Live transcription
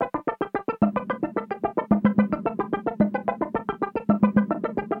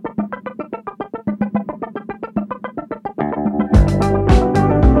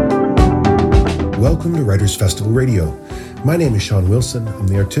Welcome to Writers Festival Radio. My name is Sean Wilson. I'm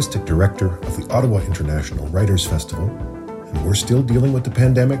the Artistic Director of the Ottawa International Writers Festival, and we're still dealing with the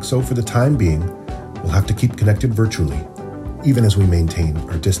pandemic, so for the time being, we'll have to keep connected virtually, even as we maintain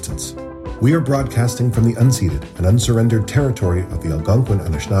our distance. We are broadcasting from the unceded and unsurrendered territory of the Algonquin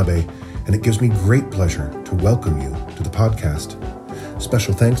Anishinaabe, and it gives me great pleasure to welcome you to the podcast.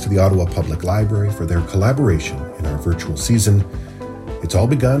 Special thanks to the Ottawa Public Library for their collaboration in our virtual season. It's all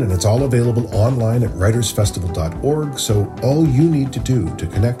begun and it's all available online at writersfestival.org, so all you need to do to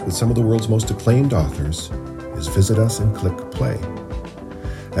connect with some of the world's most acclaimed authors is visit us and click play.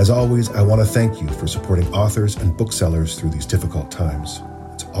 As always, I want to thank you for supporting authors and booksellers through these difficult times.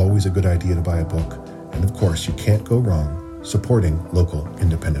 It's always a good idea to buy a book, and of course, you can't go wrong supporting local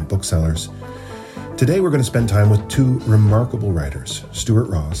independent booksellers. Today, we're going to spend time with two remarkable writers, Stuart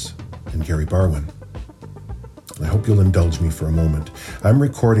Ross and Gary Barwin. I hope you'll indulge me for a moment. I'm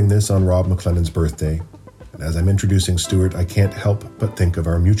recording this on Rob McLennan's birthday, and as I'm introducing Stuart, I can't help but think of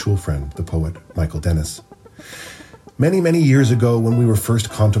our mutual friend, the poet Michael Dennis. Many, many years ago, when we were first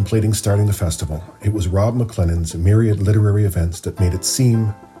contemplating starting the festival, it was Rob McLennan's myriad literary events that made it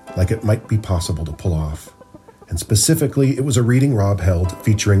seem like it might be possible to pull off. And specifically, it was a reading Rob held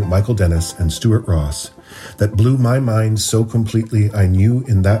featuring Michael Dennis and Stuart Ross that blew my mind so completely I knew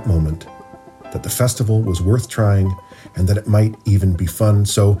in that moment that the festival was worth trying and that it might even be fun.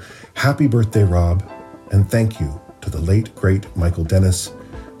 So happy birthday, Rob, and thank you to the late, great Michael Dennis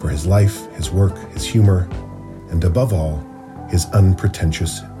for his life, his work, his humor, and above all, his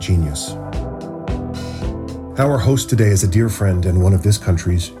unpretentious genius. Our host today is a dear friend and one of this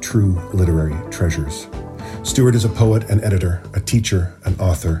country's true literary treasures. Stuart is a poet and editor, a teacher, an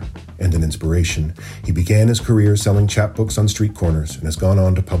author, and an inspiration. He began his career selling chapbooks on street corners and has gone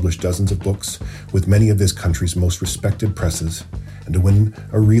on to publish dozens of books with many of this country's most respected presses and to win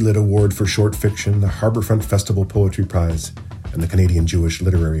a Relit Award for short fiction, the Harbourfront Festival Poetry Prize, and the Canadian Jewish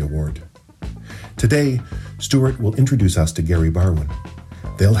Literary Award. Today, Stuart will introduce us to Gary Barwin.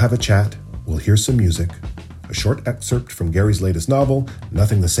 They'll have a chat, we'll hear some music, a short excerpt from Gary's latest novel,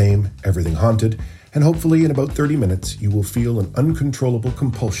 Nothing the Same, Everything Haunted, and hopefully in about 30 minutes, you will feel an uncontrollable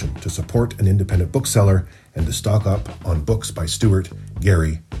compulsion to support an independent bookseller and to stock up on books by Stuart,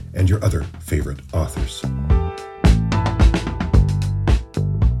 Gary, and your other favorite authors.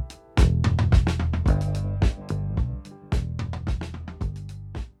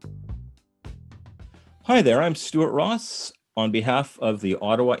 Hi there, I'm Stuart Ross on behalf of the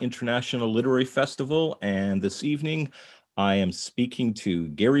Ottawa International Literary Festival, and this evening I am speaking to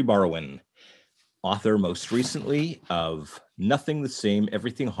Gary Barwin, author most recently of Nothing the Same,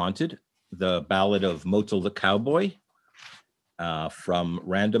 Everything Haunted, the Ballad of Motul the Cowboy from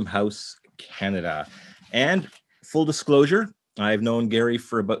Random House, Canada. And full disclosure, I've known Gary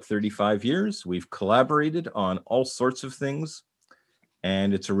for about 35 years. We've collaborated on all sorts of things,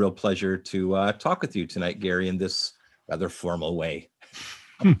 and it's a real pleasure to talk with you tonight, Gary, in this rather formal way.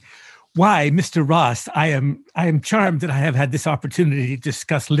 Why, Mr. Ross, I am charmed that I have had this opportunity to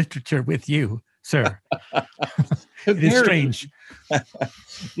discuss literature with you, sir. It is strange.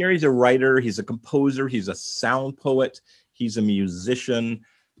 Gary's a writer, he's a composer, he's a sound poet, he's a musician,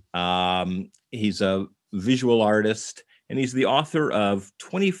 he's a visual artist, and he's the author of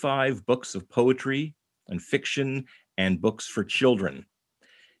 25 books of poetry and fiction and books for children.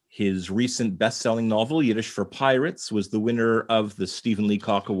 His recent best-selling novel, Yiddish for Pirates, was the winner of the Stephen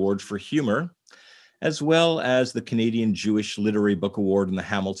Leacock Award for Humor, as well as the Canadian Jewish Literary Book Award and the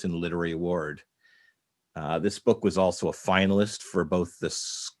Hamilton Literary Award. This book was also a finalist for both the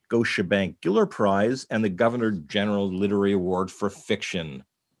Scotiabank Giller Prize and the Governor General Literary Award for Fiction.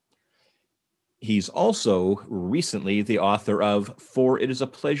 He's also recently the author of For It Is a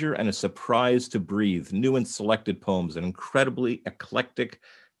Pleasure and a Surprise to Breathe, New and Selected Poems, an incredibly eclectic,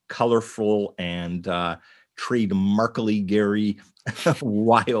 colorful, and trademarkily Gary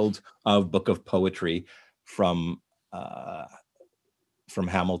wild book of poetry from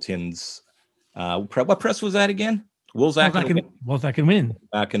Hamilton's. What press was that again? Woolsack and Win.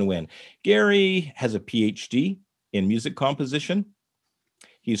 Back and Win. Gary has a PhD in music composition.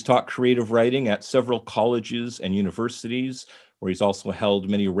 He's taught creative writing at several colleges and universities, where he's also held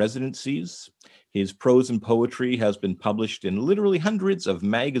many residencies. His prose and poetry has been published in literally hundreds of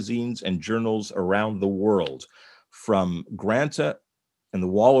magazines and journals around the world, from Granta and the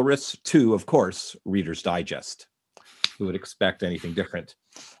Walrus to, of course, Reader's Digest. Who would expect anything different?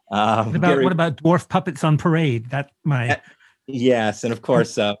 What about Dwarf Puppets on Parade? Yes, and of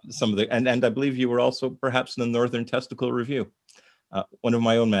course, some of the and I believe you were also perhaps in the Northern Testicle Review, one of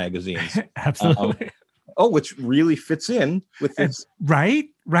my own magazines. Absolutely. Which really fits in with this. Right.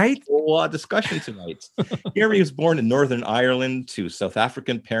 right? Whole discussion tonight. Gary was born in Northern Ireland to South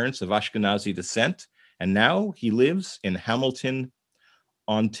African parents of Ashkenazi descent, and now he lives in Hamilton,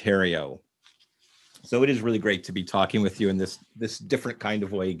 Ontario. So it is really great to be talking with you in this different kind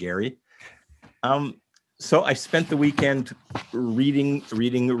of way, Gary. So I spent the weekend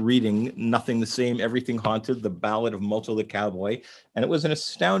reading Nothing the Same, Everything Haunted, The Ballad of Moto the Cowboy, and it was an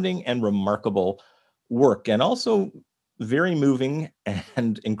astounding and remarkable work, and also very moving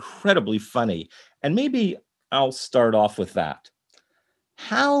and incredibly funny. And maybe I'll start off with that.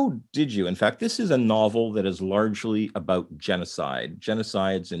 How did you, in fact, this is a novel that is largely about genocide,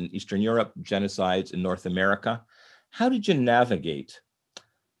 genocides in Eastern Europe, genocides in North America. How did you navigate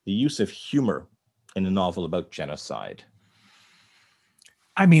the use of humor in a novel about genocide?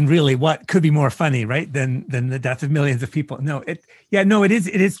 I mean, really, what could be more funny, right, than the death of millions of people? It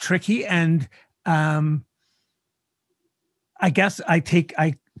is tricky, and I guess I take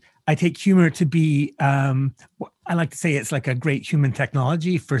humor to be, I like to say it's like a great human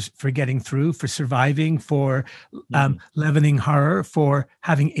technology for getting through, for surviving, for leavening horror, for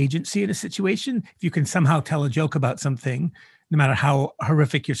having agency in a situation. If you can somehow tell a joke about something, no matter how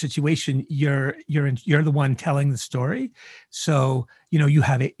horrific your situation, you're the one telling the story. So, you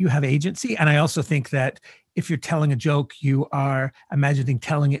have agency. And I also think that if you're telling a joke, you are imagining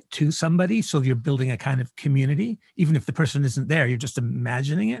telling it to somebody. So you're building a kind of community, even if the person isn't there, you're just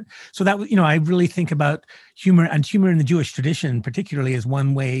imagining it. So that, I really think about humor, and humor in the Jewish tradition, particularly, is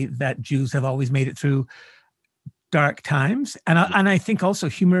one way that Jews have always made it through dark times. And I think also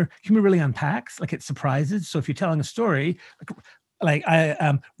humor really unpacks, like it surprises. So if you're telling a story, like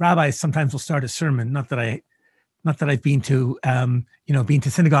rabbis sometimes will start a sermon, not that I've been to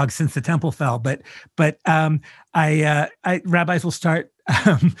synagogue since the temple fell, but rabbis will start,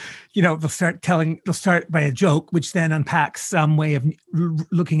 they'll start by a joke, which then unpacks some way of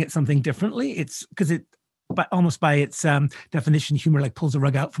looking at something differently. It's because but almost by its definition, humor like pulls a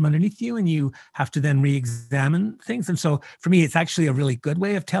rug out from underneath you, and you have to then re-examine things. And so for me, it's actually a really good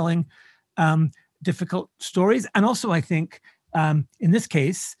way of telling difficult stories. And also, I think in this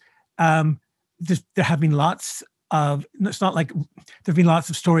case, there have been lots of, it's not like there've been lots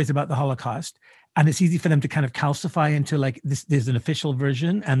of stories about the Holocaust, and it's easy for them to kind of calcify into like this. There's an official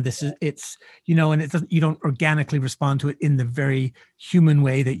version, and and it doesn't. You don't organically respond to it in the very human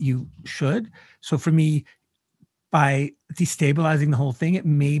way that you should. So for me, by destabilizing the whole thing, it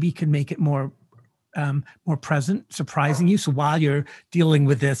maybe can make it more present, surprising you. So while you're dealing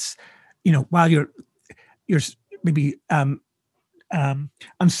with this, while you're maybe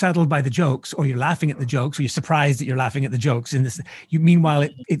unsettled by the jokes, or you're laughing at the jokes, or you're surprised that you're laughing at the jokes in this, meanwhile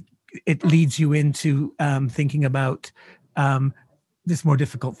it leads you into thinking about this more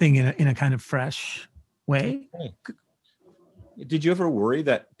difficult thing in a kind of fresh way. Did you ever worry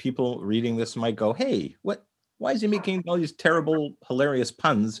that people reading this might go, "Hey, why is he making all these terrible, hilarious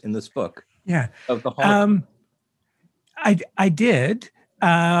puns in this book?" Yeah, of the Holocaust? I did.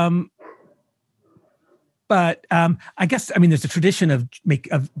 But I guess, there's a tradition of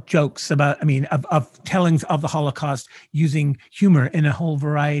jokes about, of tellings of the Holocaust using humor in a whole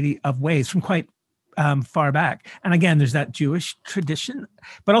variety of ways from quite far back. And again, there's that Jewish tradition.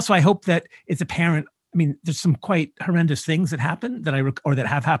 But also, I hope that it's apparent. There's some quite horrendous things that happen that that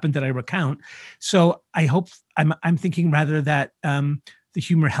have happened that I recount. So I hope I'm thinking rather that the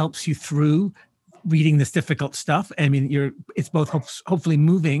humor helps you through reading this difficult stuff. It's both hopefully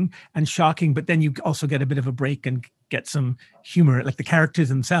moving and shocking, but then you also get a bit of a break and get some humor. Like the characters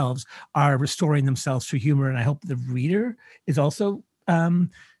themselves are restoring themselves through humor, and I hope the reader is also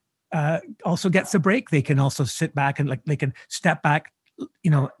gets a break. They can also sit back and they can step back.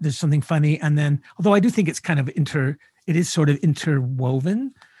 There's something funny, and then although I do think it's kind of it is sort of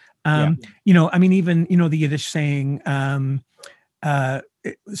interwoven. Even the Yiddish saying.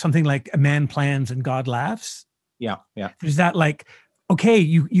 Something like a man plans and God laughs. Yeah. There's that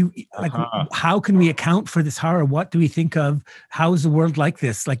okay, how can we account for this horror? What do we think of? How is the world like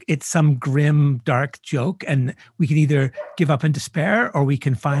this? Like it's some grim, dark joke, and we can either give up in despair, or we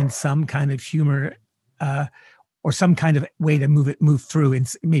can find some kind of humor, or some kind of way to move through,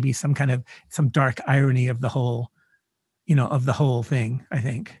 and maybe some dark irony of the whole, thing, I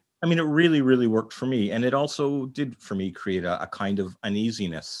think. It really, really worked for me. And it also did, for me, create a kind of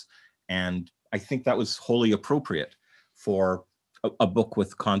uneasiness. And I think that was wholly appropriate for a book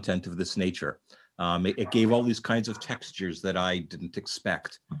with content of this nature. It gave all these kinds of textures that I didn't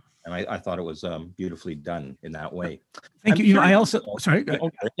expect. And I thought it was beautifully done in that way. Thank you. I also, sorry.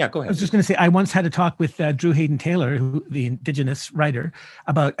 Yeah, go ahead. I was just going to say, I once had a talk with Drew Hayden Taylor, the Indigenous writer,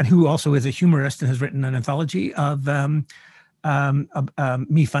 and who also is a humorist and has written an anthology of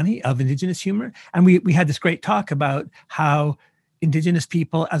Me Funny of Indigenous humor. And we had this great talk about how Indigenous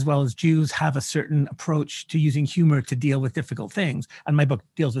people, as well as Jews, have a certain approach to using humor to deal with difficult things. And my book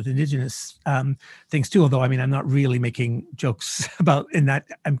deals with Indigenous things too, although, I mean, I'm not really making jokes about in that.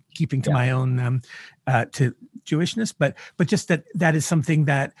 I'm keeping to my own, to Jewishness, but just that is something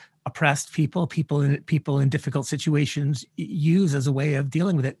that oppressed people in difficult situations use as a way of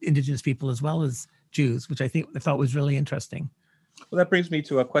dealing with it, Indigenous people as well as Jews, which I thought was really interesting. Well, that brings me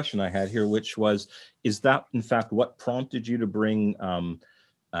to a question I had here, which was, is that in fact what prompted you to bring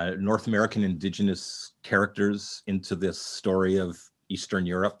North American Indigenous characters into this story of Eastern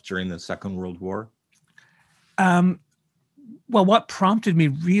Europe during the Second World War? Well, what prompted me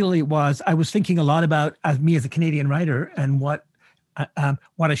really was I was thinking a lot about me as a Canadian writer and what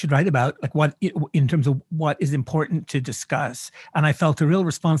I should write about, like what in terms of what is important to discuss. And I felt a real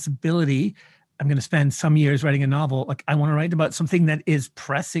responsibility. I'm going to spend some years writing a novel. Like I want to write about something that is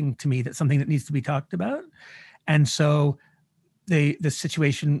pressing to me, that's something that needs to be talked about. And so the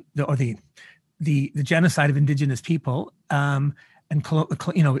situation or the genocide of Indigenous people and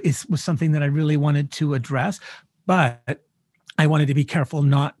was something that I really wanted to address, but I wanted to be careful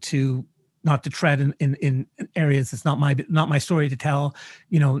not to tread in areas that's not my story to tell.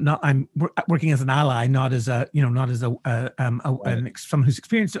 I'm working as an ally, not as someone who's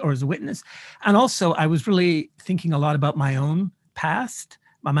experienced it or as a witness. And also, I was really thinking a lot about my own past,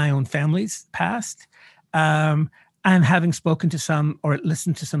 my own family's past, and having spoken to some or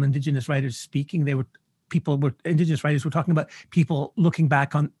listened to some Indigenous writers speaking, Indigenous writers were talking about people looking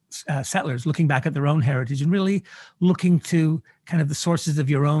back on settlers, looking back at their own heritage and really looking to kind of the sources of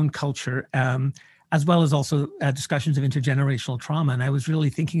your own culture, as well as also discussions of intergenerational trauma. And I was really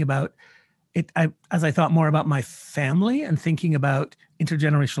thinking about it as I thought more about my family and thinking about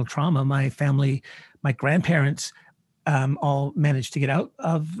intergenerational trauma. My family, my grandparents all managed to get out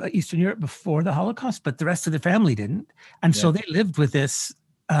of Eastern Europe before the Holocaust, but the rest of the family didn't. And so they lived with this.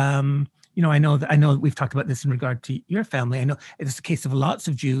 I know that we've talked about this in regard to your family. I know it's the case of lots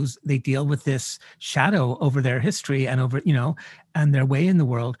of Jews. They deal with this shadow over their history and over, and their way in the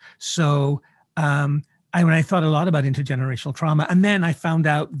world. So when I thought a lot about intergenerational trauma, and then I found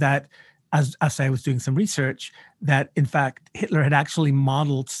out that as I was doing some research, that in fact Hitler had actually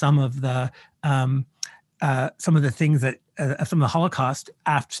modeled some of the things that some of the Holocaust,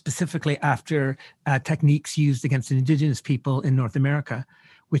 specifically after techniques used against Indigenous people in North America,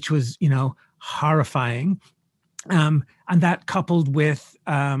 which was, horrifying. And that coupled with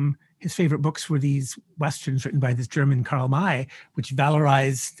his favorite books were these Westerns written by this German Karl May, which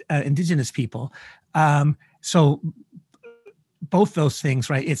valorized Indigenous people. So both those things,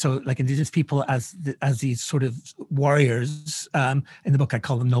 right? So like Indigenous people as these sort of warriors. In the book, I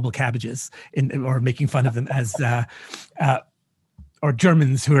call them noble cabbages, or making fun of them as, or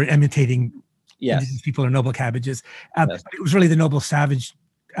Germans who are imitating Indigenous people are noble cabbages. But it was really the noble savage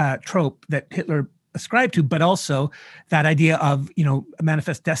trope that Hitler ascribed to, but also that idea of, a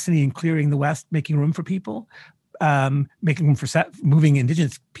manifest destiny and clearing the West, making room for people, making room for moving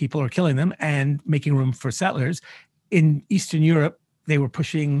Indigenous people or killing them, and making room for settlers. In Eastern Europe, they were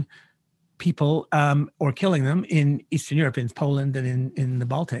pushing people or killing them in Eastern Europe, in Poland and in the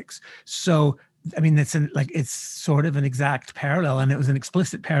Baltics. So, I mean, it's sort of an exact parallel, and it was an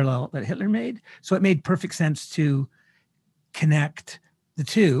explicit parallel that Hitler made. So it made perfect sense to connect the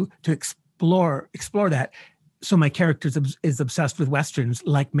two, to explore that. So my character is obsessed with Westerns,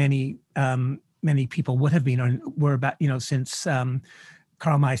 like many people would have been or were about, since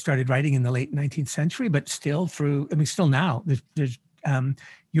Karl May started writing in the late 19th century, but still still now there's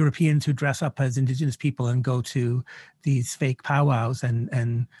Europeans who dress up as Indigenous people and go to these fake powwows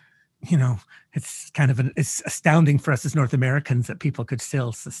and it's kind of it's astounding for us as North Americans that people could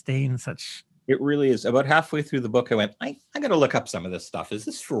still sustain such. It really is. About halfway through the book, I went, I got to look up some of this stuff. Is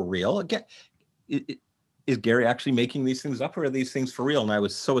this for real? Again, is Gary actually making these things up, or are these things for real? And I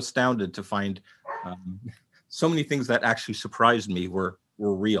was so astounded to find so many things that actually surprised me were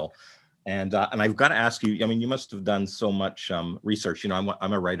real. And I've got to ask you, I mean, you must have done so much research.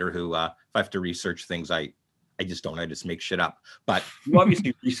 I'm a writer who, if I have to research things, I just don't. I just make shit up. But you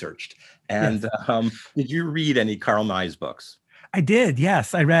obviously researched. And did you read any Karl May's books? I did,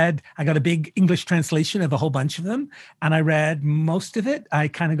 yes. I got a big English translation of a whole bunch of them, and I read most of it. I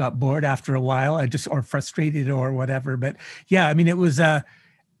kind of got bored after a while, or frustrated or whatever. But yeah, I mean, it was,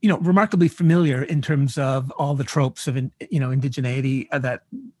 remarkably familiar in terms of all the tropes of, indigeneity that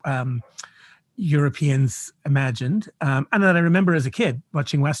Europeans imagined, and that I remember as a kid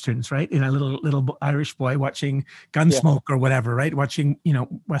watching Westerns, right? A little Irish boy watching Gunsmoke or whatever, right? Watching,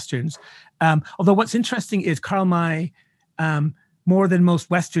 Westerns. Although what's interesting is Karl May, more than most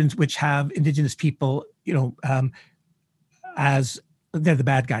Westerns, which have indigenous people, as they're the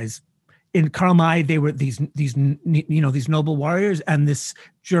bad guys. In Karl May, they were these noble warriors, and this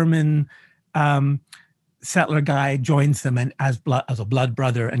German settler guy joins them and as a blood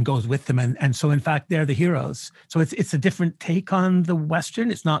brother and goes with them, and so in fact they're the heroes. So it's a different take on the Western.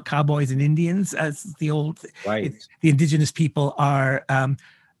 It's not cowboys and Indians as the old. Right. The indigenous people are,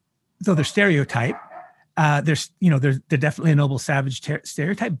 though they're stereotyped. They're definitely a noble savage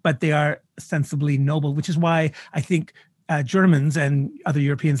stereotype, but they are ostensibly noble, which is why I think Germans and other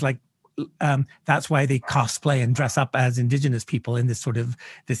Europeans that's why they cosplay and dress up as indigenous people in this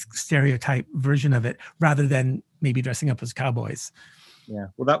stereotype version of it, rather than maybe dressing up as cowboys. Yeah,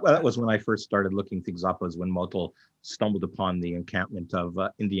 well, that was when I first started looking things up, was when Motul stumbled upon the encampment of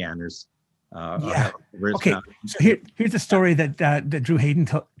Indianers. Okay. So here's a story that Drew Hayden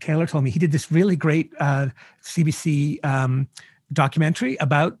Kaler told me. He did this really great CBC documentary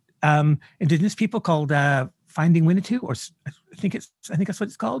about indigenous people called Finding Winnetou, or I think that's what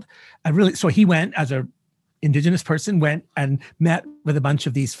it's called. So he went as a indigenous person, went and met with a bunch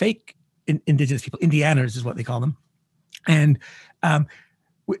of these fake indigenous people. Indianers is what they call them, and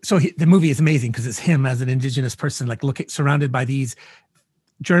so the movie is amazing because it's him as an indigenous person, surrounded by these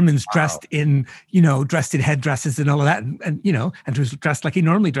Germans dressed in headdresses and all of that, and was dressed like he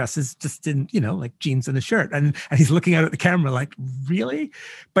normally dresses, just in like jeans and a shirt, and he's looking out at the camera like, really?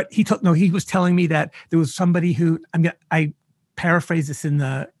 But he was telling me that there was somebody who, I paraphrase this in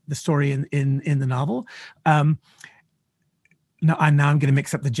the story in the novel. Now I'm going to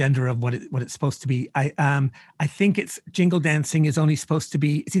mix up the gender of what it's supposed to be. I think it's jingle dancing is only supposed to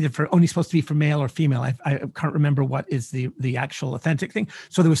be, it's either only supposed to be for male or female. I can't remember what is the actual authentic thing.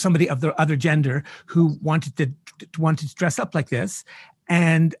 So there was somebody of the other gender who wanted to dress up like this,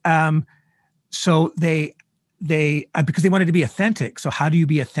 and so they because they wanted to be authentic. So how do you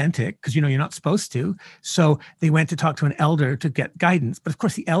be authentic? Because you're not supposed to. So they went to talk to an elder to get guidance. But of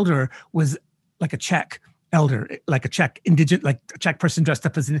course, the elder was like a Czech elder, like a Czech person dressed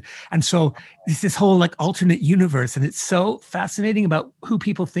up as and so it's this whole alternate universe, and it's so fascinating about who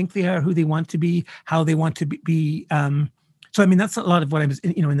people think they are, who they want to be, how they want to be. So that's a lot of what I was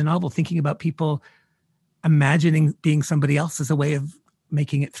in the novel, thinking about people imagining being somebody else as a way of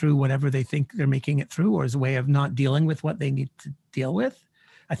making it through whatever they think they're making it through, or as a way of not dealing with what they need to deal with.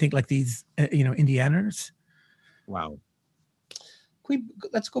 I think like these Indianers. Wow.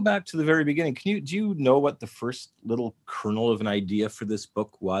 Let's go back to the very beginning. Do you know what the first little kernel of an idea for this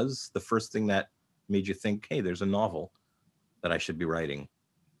book was? The first thing that made you think, hey, there's a novel that I should be writing?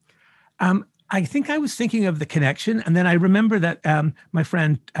 I think I was thinking of the connection. And then I remember that my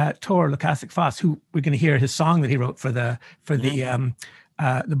friend Tor Lukasik Foss, who we're going to hear his song that he wrote for the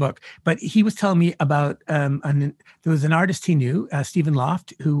book, but he was telling me about, there was an artist he knew, Stephen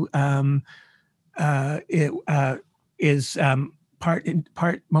Loft, who is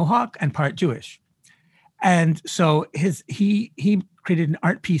part Mohawk and part Jewish. And so he created an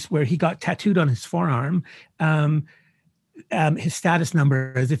art piece where he got tattooed on his forearm his status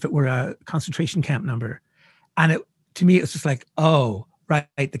number as if it were a concentration camp number. And to me, it was just like, oh, right,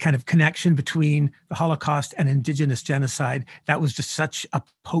 the kind of connection between the Holocaust and indigenous genocide. That was just such a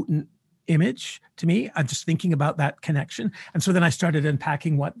potent image to me. I'm just thinking about that connection. And so then I started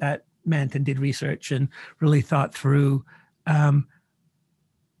unpacking what that meant and did research and really thought through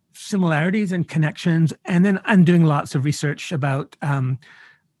similarities and connections. And then I'm doing lots of research about the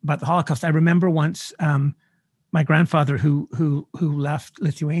Holocaust. I remember once my grandfather who left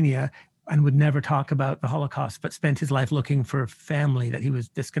Lithuania and would never talk about the Holocaust, but spent his life looking for family that he was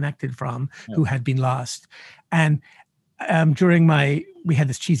disconnected from, who had been lost. And we had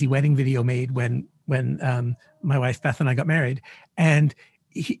this cheesy wedding video made when my wife Beth and I got married, and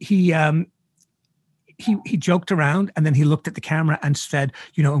he joked around, and then he looked at the camera and said,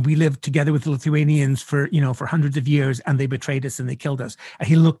 and we lived together with the Lithuanians for hundreds of years, and they betrayed us and they killed us. And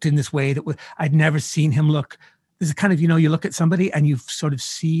he looked in this way that I'd never seen him look. This is kind of, you look at somebody and you sort of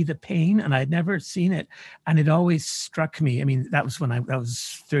see the pain, and I'd never seen it. And it always struck me. I mean, that was that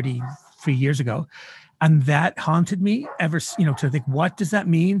was 33 years ago. And that haunted me ever, to think, what does that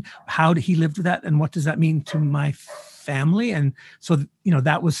mean? How did he live with that? And what does that mean to my family? And so,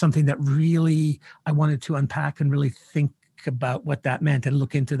 that was something that really I wanted to unpack and really think about what that meant and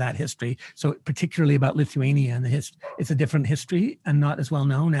look into that history. So particularly about Lithuania and it's a different history and not as well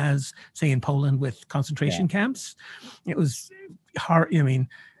known as, say, in Poland with concentration camps. It was hard.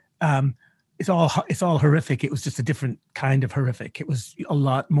 It's all horrific. It was just a different kind of horrific. It was a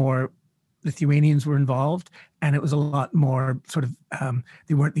lot more Lithuanians were involved, and it was a lot more sort of,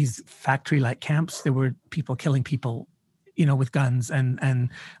 they weren't these factory-like camps. There were people killing people, with guns and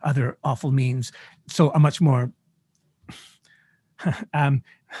other awful means. So a much more, I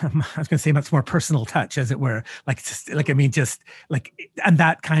was going to say much more personal touch, as it were, and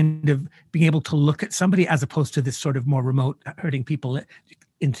that kind of being able to look at somebody as opposed to this sort of more remote herding people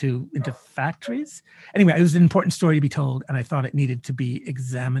into factories. Anyway, it was an important story to be told, and I thought it needed to be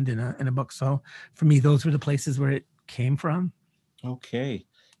examined in a book. So for me, those were the places where it came from. Okay.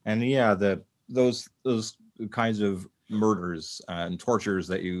 And yeah, those kinds of murders and tortures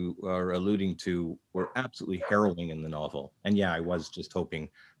that you are alluding to were absolutely harrowing in the novel. And yeah, I was just hoping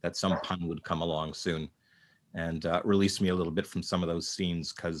that some pun would come along soon and release me a little bit from some of those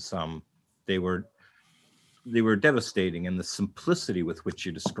scenes, because they were devastating, and the simplicity with which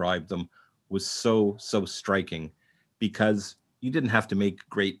you described them was so striking, because you didn't have to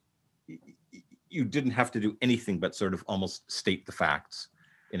do anything but sort of almost state the facts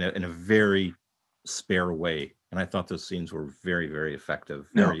in a very spare way. And I thought those scenes were very, very effective.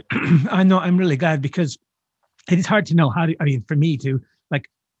 I know, I'm really glad, because it is hard to know for me to, like,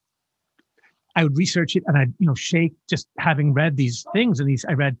 I would research it and I'd, shake just having read these things, and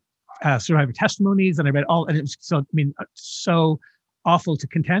I read survivor testimonies, and I read all, and it was so awful to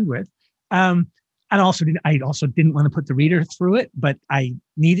contend with. And I also didn't want to put the reader through it, but I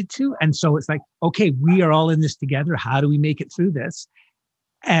needed to. And so it's like, okay, we are all in this together. How do we make it through this?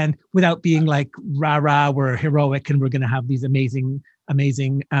 And without being like, rah, we're heroic and we're going to have these amazing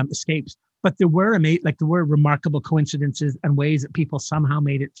escapes. But there were remarkable coincidences and ways that people somehow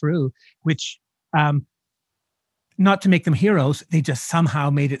made it through, which, not to make them heroes, they just somehow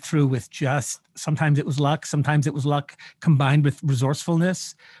made it through with sometimes it was luck combined with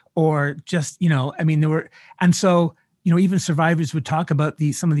resourcefulness, or just, there were, and so, even survivors would talk about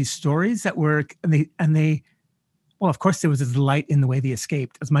some of these stories that were, and they, well, of course, there was a delight in the way they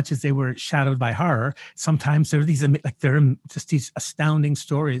escaped, as much as they were shadowed by horror. Sometimes there are they're just these astounding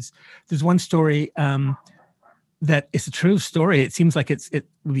stories. There's one story that is a true story. It seems like it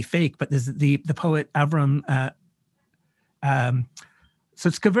would be fake, but there's the poet Avram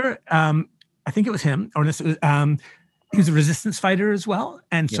Sutzkever. I think it was him, or this was, he was a resistance fighter as well,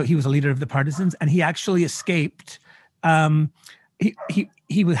 and so he was a leader of the partisans, and he actually escaped. He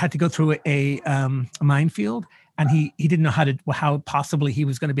had to go through a minefield. And he didn't know how possibly he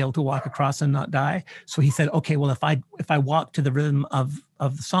was going to be able to walk across and not die. So he said, okay, well, if I walk to the rhythm of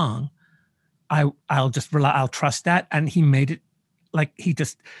the song, I'll trust that. And he made it like he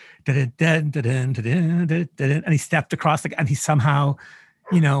just and he stepped across, and he somehow,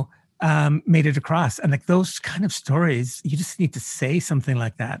 made it across. And like those kind of stories, you just need to say something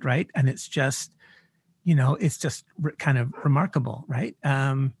like that, right? And it's just, it's just kind of remarkable, right?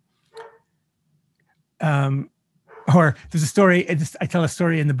 Or there's a story. I tell a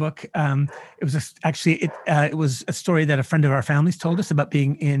story in the book. It was it was a story that a friend of our family's told us about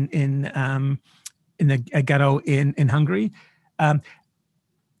being in the ghetto in Hungary.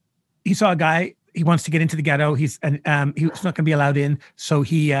 He saw a guy. He wants to get into the ghetto. He's not going to be allowed in. So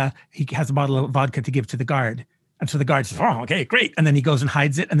he has a bottle of vodka to give to the guard. And so the guard says, "Oh, okay, great." And then he goes and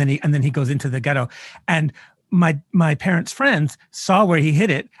hides it. And then he goes into the ghetto. And my parents' friends saw where he hid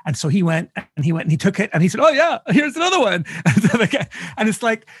it, and so he went and he took it, and he said, "Oh yeah, here's another one." And it's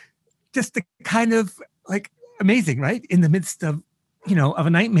like just the kind of like amazing, right? In the midst of of a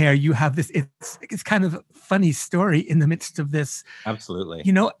nightmare, you have this. It's kind of a funny story in the midst of this. Absolutely.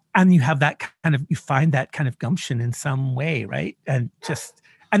 And you have that you find that kind of gumption in some way, right? And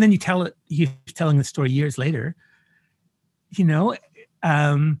then you tell it. You're telling the story years later.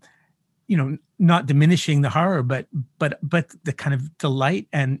 Not diminishing the horror, but the kind of delight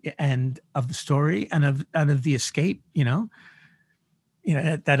and of the story and of the escape,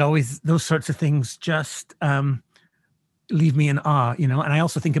 that always, those sorts of things just leave me in awe, and I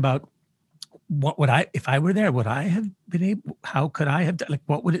also think about if I were there, would I have been able, how could I have done, like,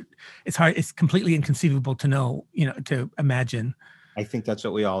 what would it's hard, it's completely inconceivable to know, to imagine. I think that's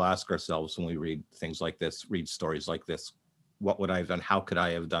what we all ask ourselves when we read things like this, read stories like this. What would I have done? How could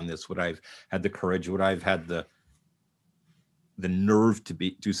I have done this? Would I have had the courage? Would I have had the nerve to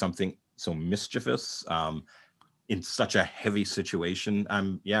do something so mischievous in such a heavy situation?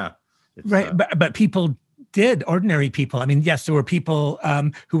 Right. But people did, ordinary people. I mean, yes, there were people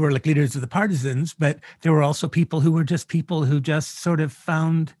who were like leaders of the partisans, but there were also people who were just people who just sort of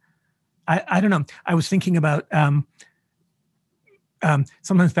found, I don't know. I was thinking about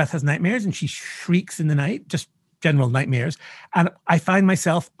sometimes Beth has nightmares and she shrieks in the night, just general nightmares. And I find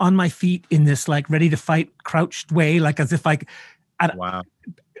myself on my feet in this like ready to fight crouched way, like as if like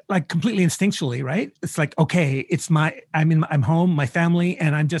completely instinctually, right? It's like, okay, I'm home, my family,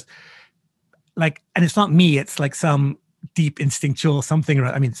 and I'm just like, and it's not me, it's like some deep instinctual something.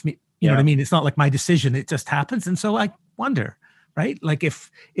 I mean, it's me, you know what I mean? It's not like my decision. It just happens. And so I wonder, right? Like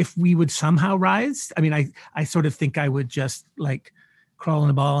if we would somehow rise, I mean, I sort of think I would just like crawl in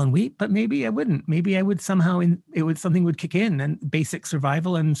a ball and weep, but maybe I wouldn't. Maybe I would somehow, something would kick in, and basic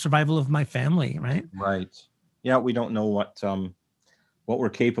survival and survival of my family, right? Right. Yeah, we don't know what we're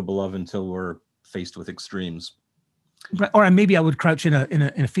capable of until we're faced with extremes. Right. Or maybe I would crouch in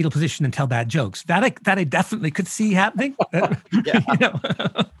a fetal position and tell bad jokes. That I definitely could see happening. Yeah.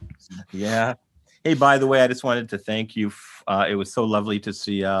 Yeah. Hey, by the way, I just wanted to thank you. It was so lovely to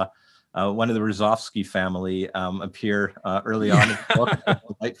see one of the Rozovsky family appear early on in the book.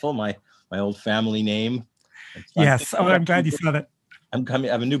 Delightful, my old family name. Yes. I'm glad you saw that. I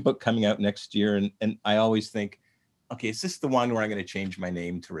have a new book coming out next year, and I always think, okay, is this the one where I'm going to change my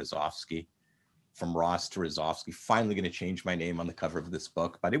name to Rozovsky, from Ross to Rozovsky? Finally going to change my name on the cover of this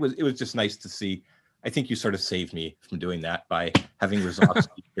book. But it was just nice to see. I think you sort of saved me from doing that by having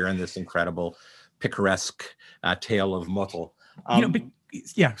Rozovsky here in this incredible picaresque tale of Mottl.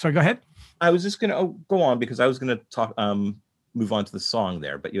 Sorry, go ahead. I was just going to go on because I was going to talk. Move on to the song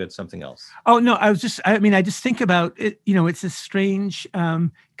there, but you had something else. Oh no, I just think about it. You know, it's a strange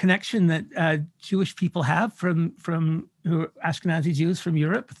connection that Jewish people have from who are Ashkenazi Jews from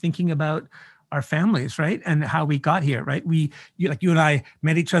Europe, thinking about our families, right, and how we got here, right? You and I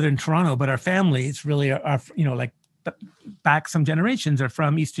met each other in Toronto, but our families really are like back some generations are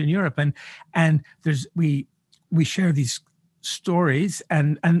from Eastern Europe, and we share these stories,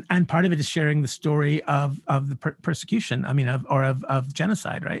 and part of it is sharing the story of the persecution. I mean, of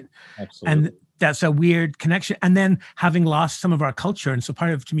genocide, right? Absolutely. And that's a weird connection. And then having lost some of our culture, and so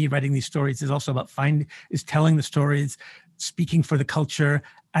part of, to me, writing these stories is also about telling the stories, speaking for the culture,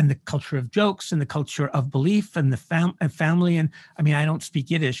 and the culture of jokes, and the culture of belief, and the family. And I mean, I don't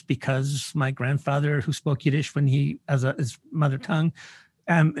speak Yiddish because my grandfather, who spoke Yiddish when he as his mother tongue,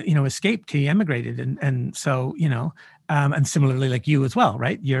 escaped. He emigrated, and so and similarly, like you as well,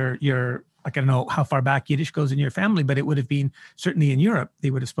 right? You're like, I don't know how far back Yiddish goes in your family, but it would have been certainly in Europe.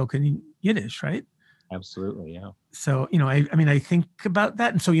 They would have spoken Yiddish, right? Absolutely, yeah. So I think about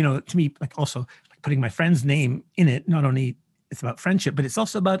that, and so to me, like also like putting my friend's name in it, not only it's about friendship, but it's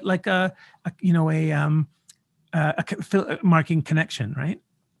also about like a marking connection, right?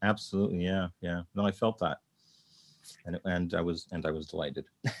 Absolutely, yeah. No, I felt that. And I was delighted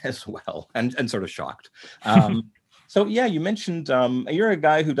as well, and sort of shocked. So yeah, you mentioned you're a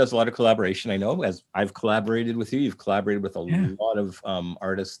guy who does a lot of collaboration. I know, as I've collaborated with you, you've collaborated with a lot of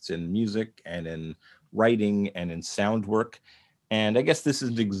artists in music and in writing and in sound work. And I guess this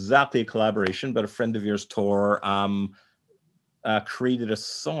isn't exactly a collaboration, but a friend of yours, Tor, created a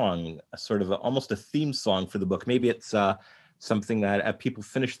song, almost a theme song for the book. Maybe it's something that people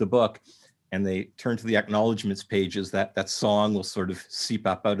finish the book and they turn to the acknowledgements pages, that song will sort of seep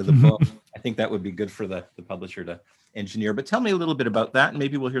up out of the book. I think that would be good for the publisher to engineer. But tell me a little bit about that, and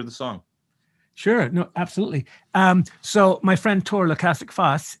maybe we'll hear the song. Sure. No, absolutely. So my friend Tor Lukasik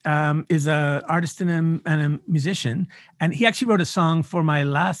Foss is an artist and a musician, and he actually wrote a song for my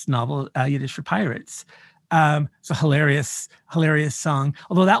last novel, Yiddish for Pirates. It's a hilarious song.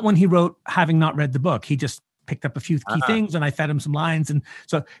 Although that one he wrote having not read the book. He just picked up a few key things, and I fed him some lines. And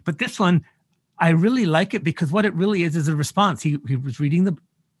so, but this one, I really like it because what it really is a response. He was reading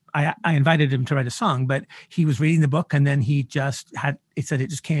I invited him to write a song, but he was reading the book, and then he said it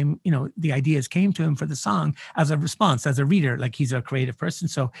just came, the ideas came to him for the song as a response, as a reader. Like, he's a creative person.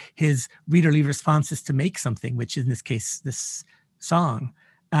 So his readerly response is to make something, which in this case, this song.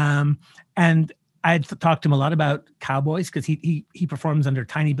 And I had talked to him a lot about cowboys because he performs under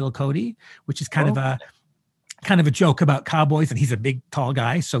Tiny Bill Cody, which is kind of a joke about cowboys, and he's a big, tall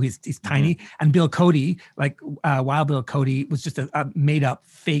guy, so he's tiny. And Bill Cody, like Wild Bill Cody, was just a made up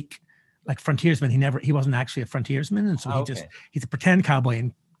fake, like, frontiersman. He wasn't actually a frontiersman, and so he's a pretend cowboy.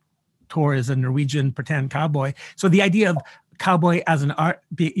 And Tor is a Norwegian pretend cowboy. So the idea of cowboy as an art,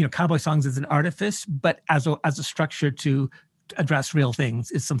 cowboy songs as an artifice, but as a structure to address real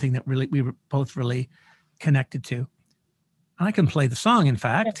things, is something that really we were both really connected to. I can play the song, in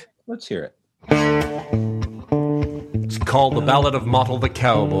fact. Let's hear it. It's called The Ballad of Mottl the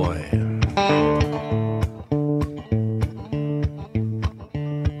Cowboy.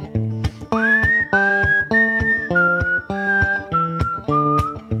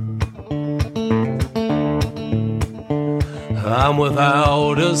 I'm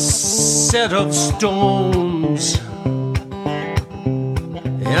without a set of stones,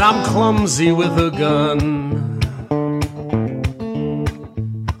 and I'm clumsy with a gun.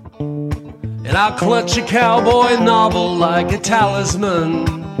 And I'll clutch a cowboy novel like a talisman.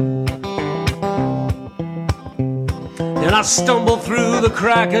 And and I stumble through the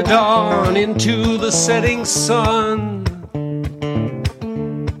crack of dawn into the setting sun.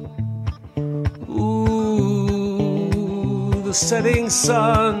 Ooh, the setting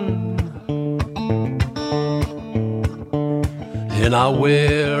sun. And I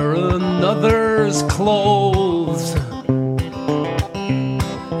wear another's clothes, and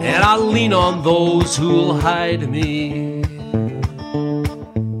I lean on those who'll hide me.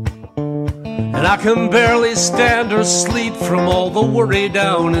 And I can barely stand or sleep from all the worry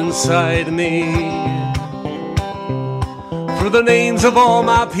down inside me. For the names of all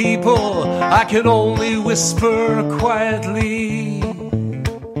my people, I can only whisper quietly.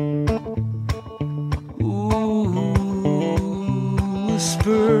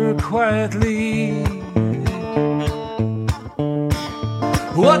 Whisper quietly.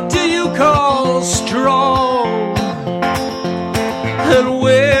 What do you call strong? And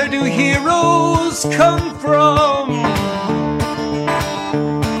where do heroes come from?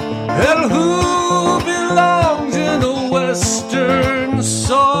 And who belongs in a Western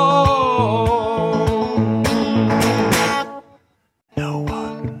song? No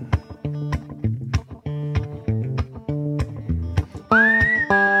one.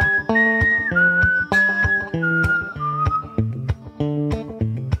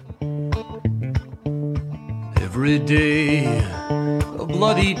 Every day, a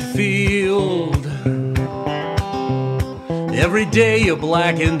bloodied field. Every day, a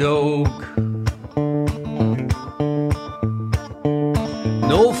blackened oak.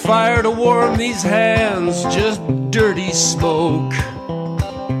 No fire to warm these hands, just dirty smoke.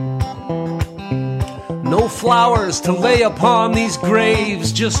 No flowers to lay upon these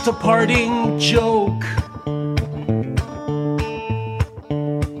graves, just a parting joke.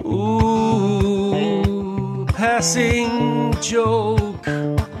 Passing joke.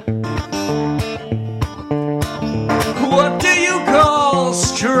 What do you call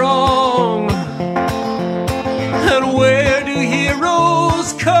strong? And where do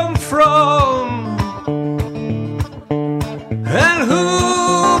heroes come from? And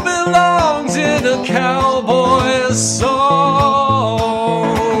who belongs in a cowboy song?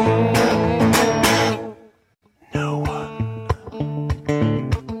 No one.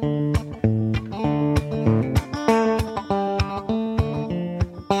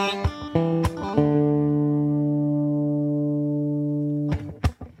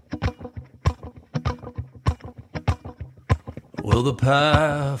 Well, the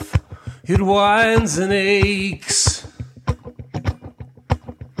path, it winds and aches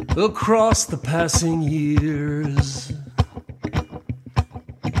across the passing years.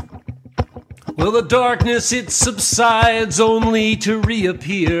 Well, the darkness, it subsides only to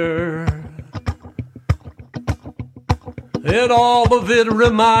reappear. And all of it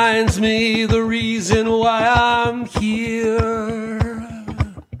reminds me the reason why I'm here.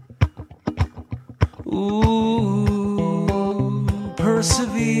 Ooh,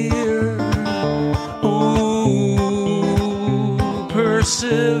 persevere. Ooh,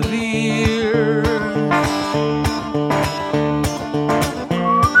 persevere.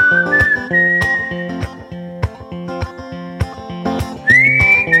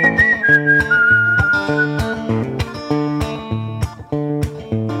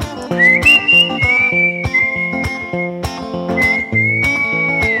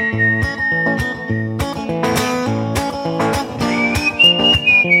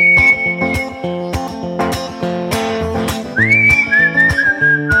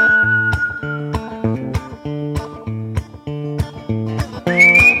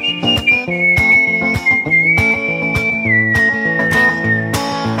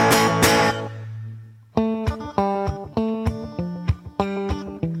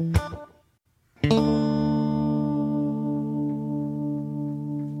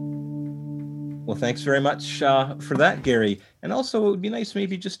 Well, thanks very much for that, Gary. And also, it would be nice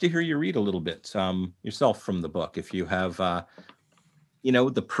maybe just to hear you read a little bit yourself from the book, if you have,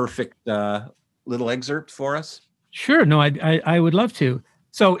 the perfect little excerpt for us. Sure. No, I would love to.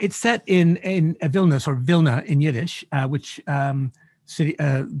 So it's set in Vilnius, or Vilna in Yiddish, which city,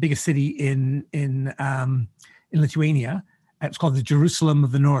 biggest city in Lithuania. It's called the Jerusalem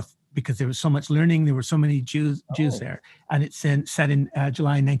of the North because there was so much learning. There were so many Jews there, and it's set in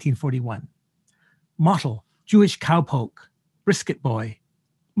July 1941. Mottle, Jewish cowpoke, brisket boy,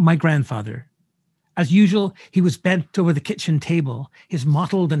 my grandfather. As usual, he was bent over the kitchen table, his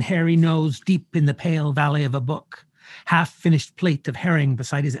mottled and hairy nose deep in the pale valley of a book, half-finished plate of herring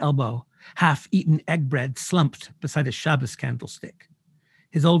beside his elbow, half-eaten egg bread slumped beside a Shabbos candlestick.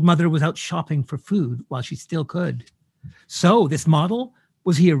 His old mother was out shopping for food while she still could. So, this Mottle,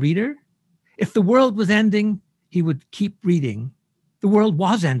 was he a reader? If the world was ending, He would keep reading. The world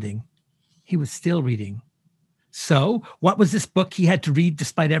was ending. He was still reading. So, what was this book he had to read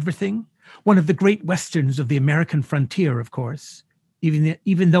despite everything? One of the great westerns of the American frontier, of course,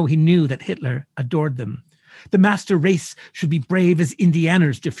 even though he knew that Hitler adored them. The master race should be brave as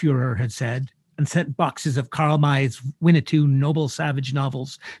Indianers, Der Fuhrer had said, and sent boxes of Karl May's Winnetou noble savage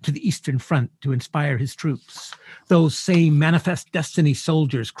novels to the Eastern Front to inspire his troops. Those same manifest destiny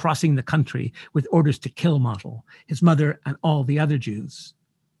soldiers crossing the country with orders to kill Mottl, his mother, and all the other Jews.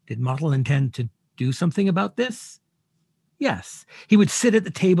 Did Mottl intend to do something about this? Yes. He would sit at the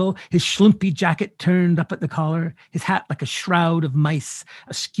table, his schlumpy jacket turned up at the collar, his hat like a shroud of mice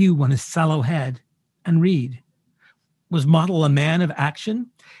askew on his sallow head, and read. Was Mottl a man of action?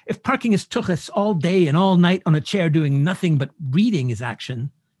 If parking his tuchus all day and all night on a chair doing nothing but reading is action,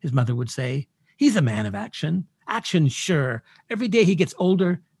 his mother would say, he's a man of action. Action, sure. Every day he gets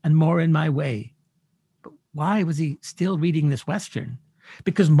older and more in my way. But why was he still reading this Western?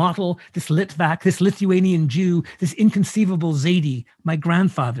 Because Mottl, this Litvak, this Lithuanian Jew, this inconceivable Zadie, my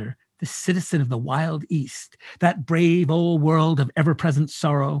grandfather, this citizen of the wild East, that brave old world of ever-present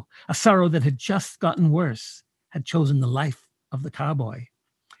sorrow, a sorrow that had just gotten worse, had chosen the life of the cowboy.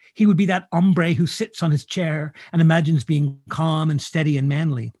 He would be that hombre who sits on his chair and imagines being calm and steady and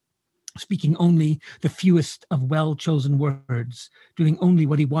manly, speaking only the fewest of well-chosen words, doing only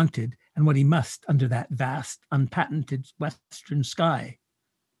what he wanted and what he must under that vast, unpatented western sky.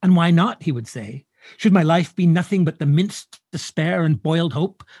 And why not, he would say? Should my life be nothing but the minced despair and boiled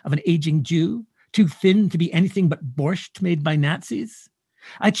hope of an aging Jew, too thin to be anything but borscht made by Nazis?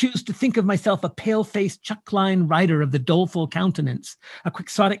 I choose to think of myself a pale-faced Chuck-line rider of the doleful countenance, a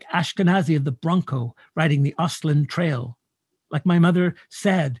quixotic Ashkenazi of the Bronco riding the Ostland Trail. Like my mother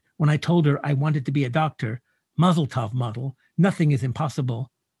said when I told her I wanted to be a doctor, Mazel tov, Mottl, nothing is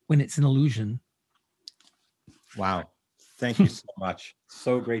impossible when it's an illusion. Wow. Thank you so much.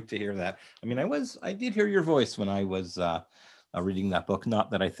 So great to hear that. I mean, I did hear your voice when I was reading that book.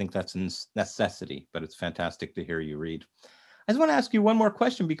 Not that I think that's a necessity, but it's fantastic to hear you read. I just want to ask you one more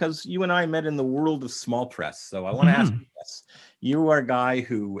question because you and I met in the world of small press. So I want to ask you this. You are a guy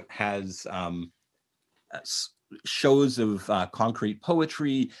who has shows of concrete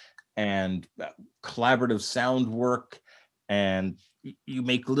poetry and collaborative sound work, and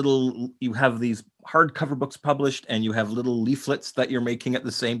you have these hardcover books published, and you have little leaflets that you're making at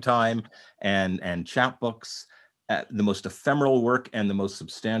the same time, and chapbooks, the most ephemeral work and the most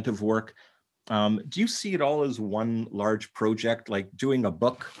substantive work. Do you see it all as one large project, like doing a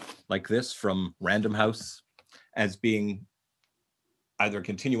book like this from Random House as being either a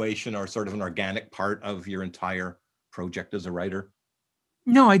continuation or sort of an organic part of your entire project as a writer?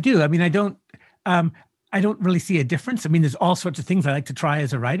 No, I do. I mean, I don't really see a difference. I mean, there's all sorts of things I like to try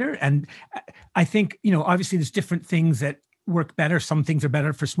as a writer. And I think, obviously there's different things that work better. Some things are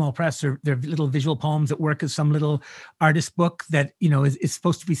better for small press, or they're little visual poems that work as some little artist book that, is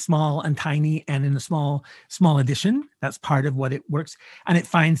supposed to be small and tiny and in a small edition. That's part of what it works. And it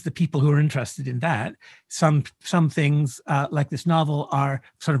finds the people who are interested in that. Some things like this novel are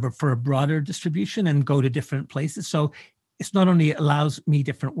sort of for a broader distribution and go to different places. So it's not only allows me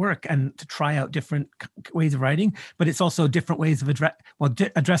different work and to try out different ways of writing, but it's also different ways of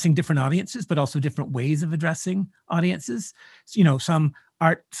addressing different audiences, but also different ways of addressing audiences. So, some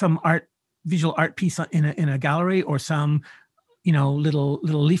visual art piece in a gallery, or some, little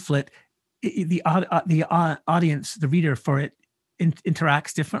leaflet. The audience, the reader for it,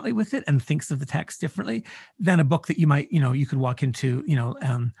 interacts differently with it and thinks of the text differently than a book that you might, you could walk into,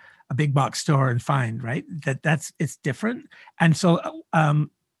 a big box store and find, right? It's different. And so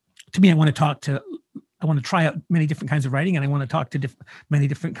to me, I want to try out many different kinds of writing, and I want to talk to many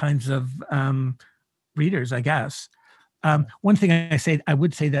different kinds of readers, I guess. One thing I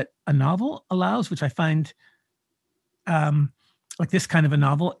would say that a novel allows, which I find like this kind of a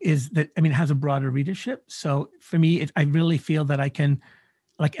novel, is that, it has a broader readership. So for me, I really feel that I can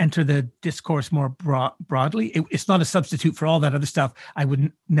enter the discourse more broadly. It's not a substitute for all that other stuff. I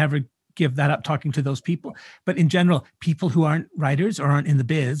would never give that up talking to those people. But in general, people who aren't writers or aren't in the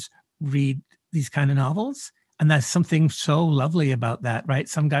biz read these kind of novels. And that's something so lovely about that, right?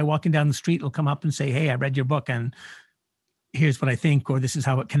 Some guy walking down the street will come up and say, hey, I read your book and here's what I think, or this is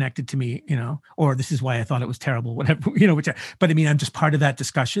how it connected to me, or this is why I thought it was terrible, whatever, but I'm just part of that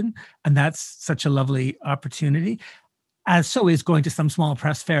discussion. And that's such a lovely opportunity. As so is going to some small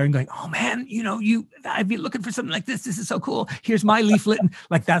press fair and going, oh man, I've been looking for something like this. This is so cool. Here's my leaflet. And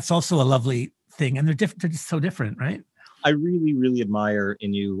that's also a lovely thing. And they're different. They're just so different, right? I really, really admire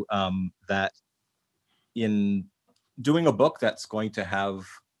in you that in doing a book that's going to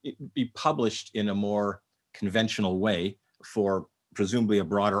be published in a more conventional way for presumably a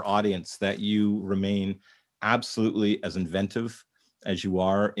broader audience, that you remain absolutely as inventive as you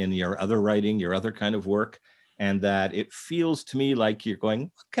are in your other writing, your other kind of work, and that it feels to me like you're going,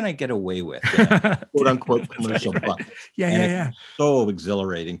 what can I get away with? Quote unquote commercial buck. Yeah. It's so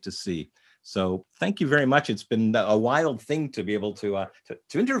exhilarating to see. So thank you very much. It's been a wild thing to be able to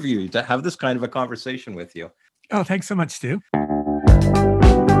interview you, to have this kind of a conversation with you. Oh, thanks so much, Stu.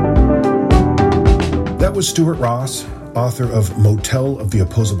 That was Stuart Ross, author of Motel of the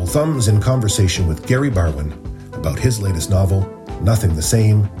Opposable Thumbs, in conversation with Gary Barwin about his latest novel, Nothing the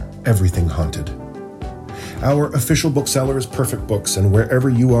Same, Everything Haunted. Our official bookseller is Perfect Books, and wherever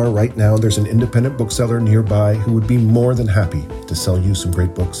you are right now, there's an independent bookseller nearby who would be more than happy to sell you some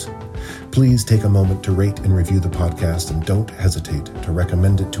great books. Please take a moment to rate and review the podcast, and don't hesitate to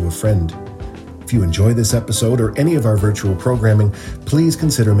recommend it to a friend. If you enjoy this episode or any of our virtual programming, please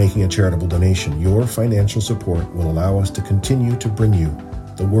consider making a charitable donation. Your financial support will allow us to continue to bring you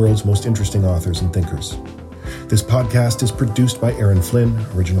the world's most interesting authors and thinkers. This podcast is produced by Aaron Flynn,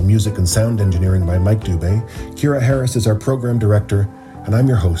 original music and sound engineering by Mike Dubé. Kira Harris is our program director, and I'm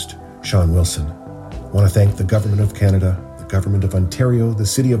your host, Sean Wilson. I want to thank the Government of Canada, the Government of Ontario, the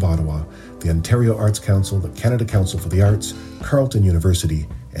City of Ottawa, the Ontario Arts Council, the Canada Council for the Arts, Carleton University,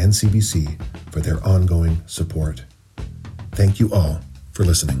 and CBC for their ongoing support. Thank you all for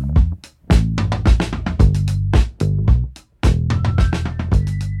listening.